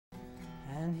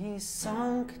he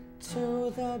sunk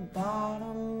to the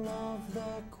bottom of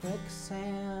the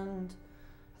quicksand.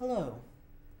 Hello.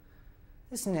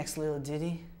 This next little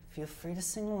ditty, feel free to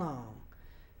sing along.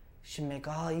 Should make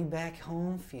all you back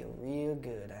home feel real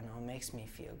good. I know it makes me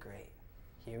feel great.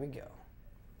 Here we go.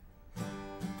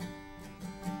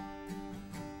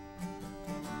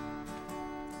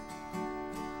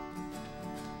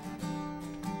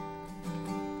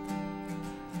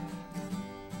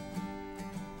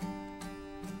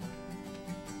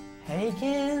 Hey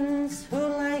kittens, who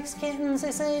likes kittens?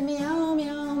 They say meow,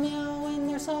 meow, meow when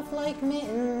they're soft like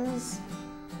mittens.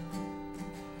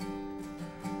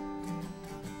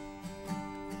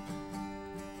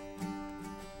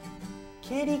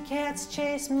 Kitty cats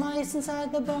chase mice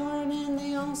inside the barn, and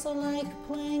they also like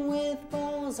playing with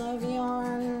balls of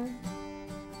yarn.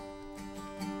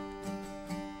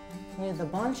 With a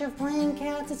bunch of playing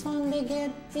cats, it's fun to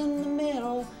get in the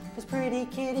middle, 'cause pretty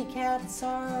kitty cats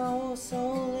are oh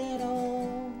so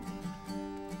little.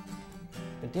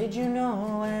 But did you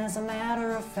know, as a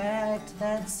matter of fact,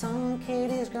 that some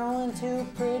kitties grow into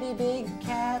pretty big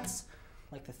cats?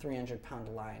 Like the 300-pound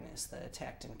lioness that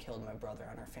attacked and killed my brother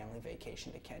on our family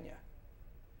vacation to Kenya.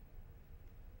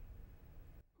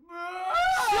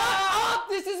 Shut up!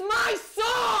 This is my